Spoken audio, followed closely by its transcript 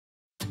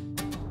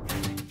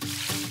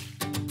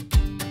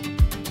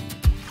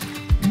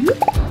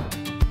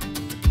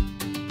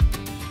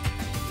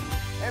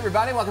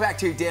Everybody, welcome back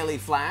to Daily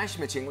Flash.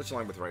 Mitch English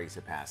along with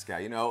Riesa, Pascal.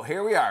 You know,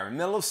 here we are in the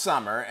middle of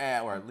summer,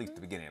 or at least the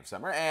beginning of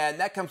summer, and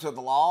that comes with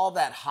all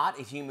that hot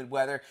and humid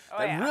weather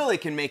that really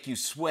can make you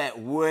sweat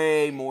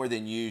way more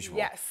than usual.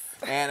 Yes.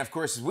 And of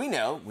course, as we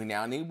know, we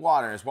now need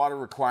water. As water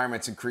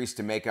requirements increase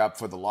to make up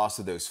for the loss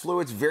of those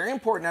fluids, very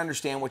important to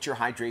understand what your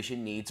hydration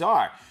needs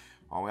are.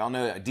 Well, we all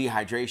know that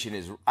dehydration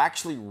is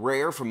actually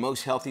rare for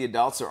most healthy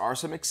adults. There are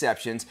some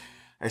exceptions,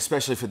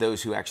 especially for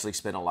those who actually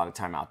spend a lot of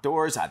time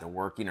outdoors, either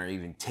working or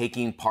even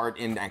taking part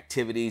in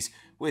activities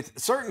with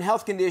certain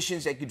health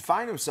conditions that could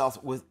find themselves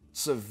with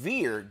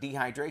severe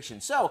dehydration.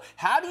 So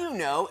how do you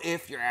know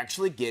if you're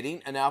actually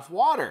getting enough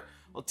water?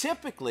 Well,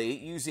 typically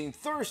using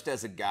thirst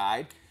as a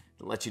guide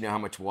to let you know how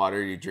much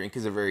water you drink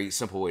is a very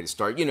simple way to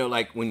start. You know,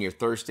 like when you're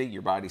thirsty,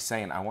 your body's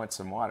saying, I want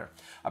some water.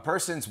 A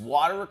person's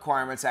water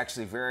requirements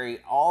actually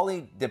vary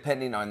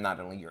depending on not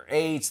only your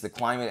age, the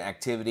climate,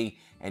 activity,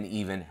 and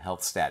even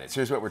health status.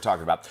 Here's what we're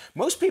talking about.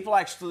 Most people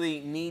actually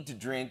need to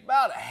drink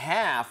about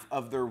half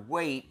of their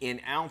weight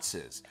in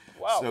ounces.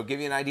 Wow. So to give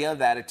you an idea of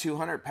that, a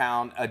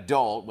 200-pound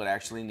adult would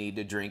actually need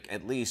to drink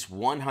at least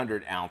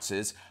 100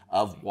 ounces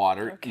of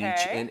water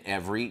each and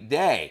every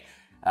day.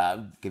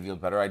 Give you a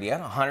better idea,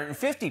 a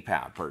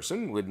 150-pound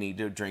person would need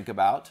to drink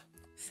about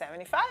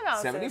 75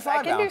 ounces. 75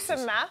 I can ounces. Do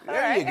some math.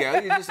 There you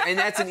go. And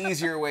that's an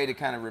easier way to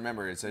kind of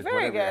remember it. So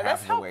very good.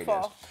 That's half of the weight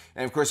is.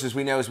 And of course, as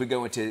we know, as we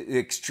go into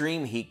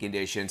extreme heat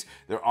conditions,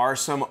 there are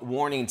some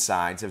warning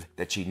signs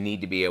that you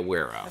need to be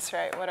aware of. That's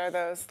right. What are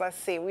those? Let's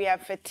see. We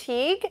have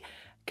fatigue,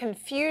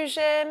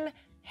 confusion,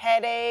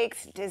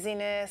 headaches,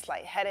 dizziness,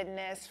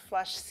 lightheadedness,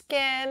 flushed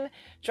skin,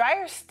 dry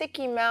or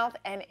sticky mouth,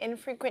 and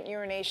infrequent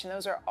urination.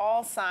 Those are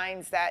all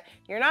signs that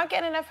you're not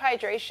getting enough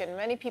hydration.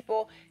 Many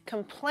people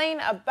complain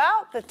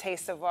about the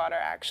taste of water,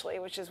 actually,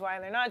 which is why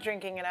they're not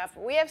drinking enough.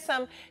 We have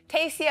some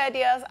tasty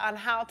ideas on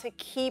how to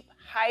keep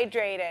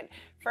hydrated.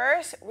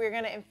 First, we're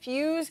going to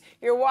infuse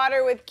your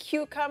water with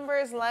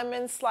cucumbers,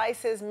 lemon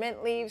slices,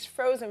 mint leaves,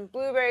 frozen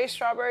blueberries,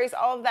 strawberries,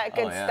 all of that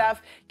good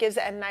stuff gives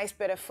it a nice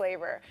bit of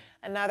flavor.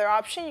 Another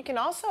option, you can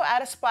also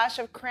add a splash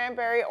of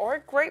cranberry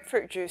or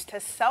grapefruit juice to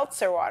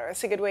seltzer water.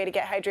 It's a good way to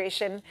get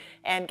hydration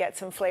and get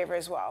some flavor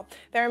as well.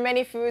 There are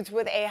many foods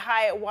with a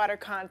high water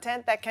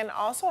content that can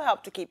also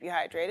help to keep you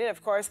hydrated.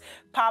 Of course,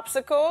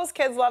 popsicles,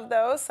 kids love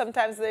those.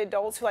 Sometimes the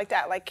adults who like to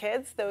act like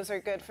kids, those are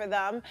good for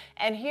them.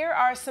 And here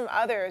are some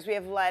others. We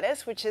have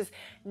lettuce, which is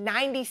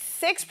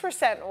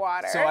 96%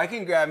 water. So I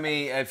can grab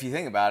me, if you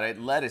think about it,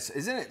 lettuce.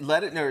 Isn't it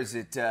lettuce, or is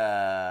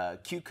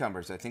it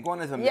cucumbers? I think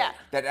one of them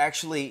that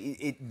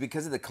actually,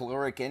 because of the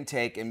caloric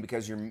intake and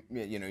because you're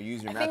using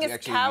your mouth. I think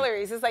it's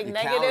calories. It's like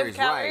negative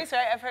calories,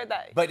 right? I've heard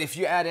that. But if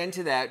you add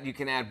into that, you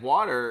can add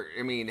water.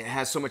 I mean, it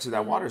has so much of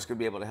that water, it's going to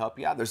be able to help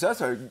you out. There's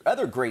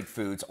other great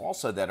foods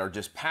also that are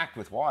just packed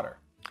with water.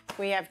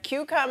 We have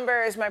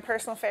cucumbers, my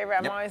personal favorite.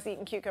 I'm always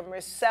eating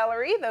cucumbers.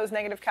 Celery, those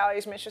negative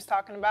calories Mitch was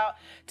talking about.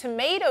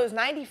 Tomatoes,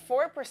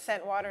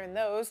 94% water in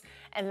those.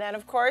 And then,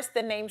 of course,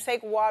 the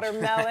namesake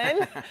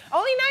watermelon,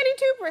 only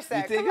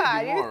 92%. Come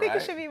on, you think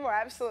it should be more?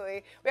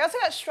 Absolutely. We also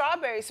got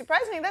strawberries.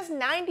 Surprisingly, that's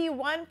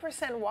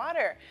 91%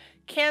 water.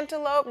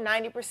 Cantaloupe,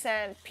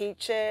 90%,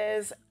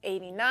 peaches,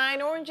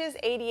 89, oranges,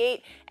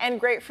 88, and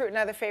grapefruit,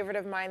 another favorite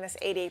of mine, that's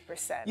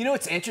 88%. You know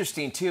what's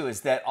interesting, too,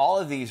 is that all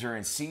of these are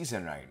in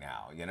season right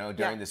now,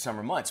 during the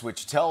summer months,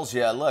 which tells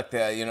you, look,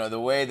 the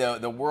way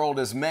the world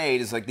is made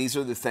is like these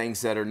are the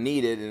things that are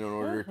needed in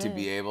order to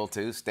be able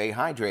to stay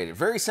hydrated.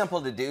 Very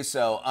simple to do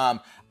so.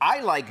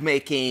 I like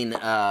making,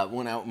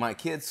 when my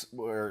kids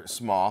were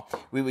small,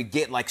 we would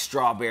get like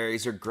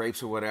strawberries or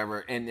grapes or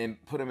whatever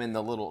and put them in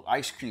the little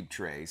ice cube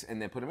trays and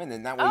then put them in.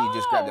 And that way you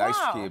just grab the ice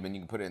cube and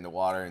you can put it in the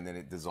water and then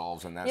it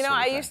dissolves and that sort of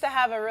thing. I used to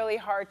have a really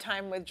hard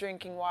time with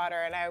drinking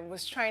water, and I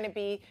was trying to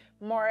be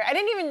more,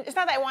 it's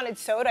not that I wanted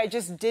soda,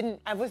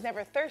 I was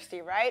never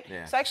thirsty, right?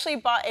 Yeah. So I actually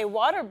bought a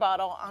water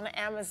bottle on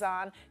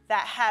Amazon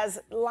that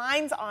has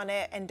lines on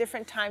it and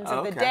different times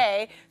of the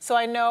day. So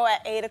I know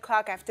at 8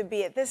 o'clock I have to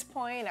be at this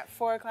point, at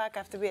 4 o'clock I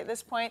have to be at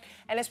this point,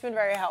 and it's been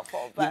very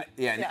helpful. But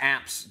and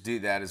apps do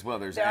that as well.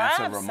 There's apps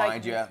that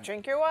remind you.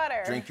 Drink your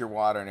water. Drink your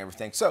water and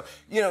everything. So,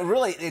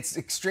 really, it's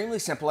extremely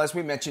simple. As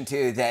we mentioned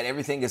too, that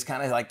everything is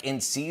kind of like in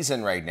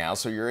season right now.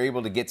 So you're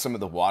able to get some of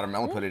the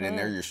watermelon, put it in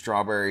there, your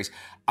strawberries.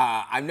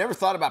 I've never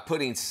thought about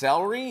putting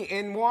celery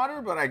in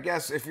water, but I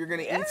guess if you're going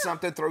to eat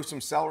something, throw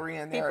some celery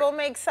in there. People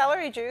make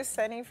celery juice,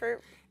 any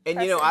fruit. And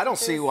I don't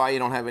see why you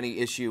don't have any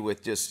issue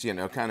with just,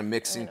 kind of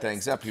mixing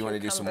things up. You want to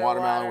do some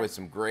watermelon with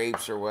some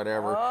grapes or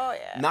whatever. Oh,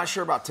 yeah. Not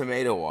sure about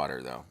tomato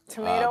water, though.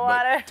 Tomato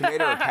water?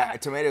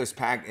 Tomatoes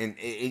packed, and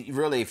it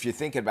really, if you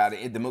think about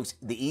it,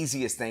 the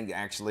easiest thing to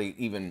actually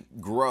even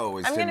grow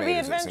is tomatoes. I'm going to be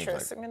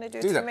adventurous. I'm going to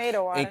do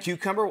tomato water. And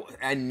cucumber,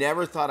 I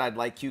never thought I'd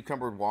like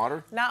cucumbered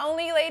water. Not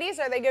only, ladies,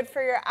 are they good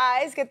for your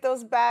eyes, get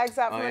those bags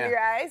out from under your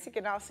eyes, you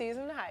can also use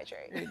them to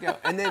hydrate. There you go.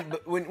 And then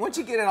once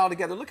you get it all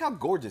together, look how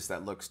gorgeous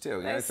that looks,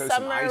 too. Nice throw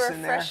some ice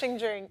in there. Refreshing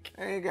drink.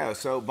 There you go.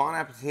 So bon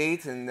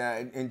appetit and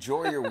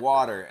enjoy your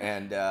water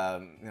and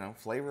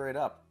flavor it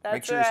up.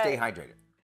 Make sure you stay hydrated.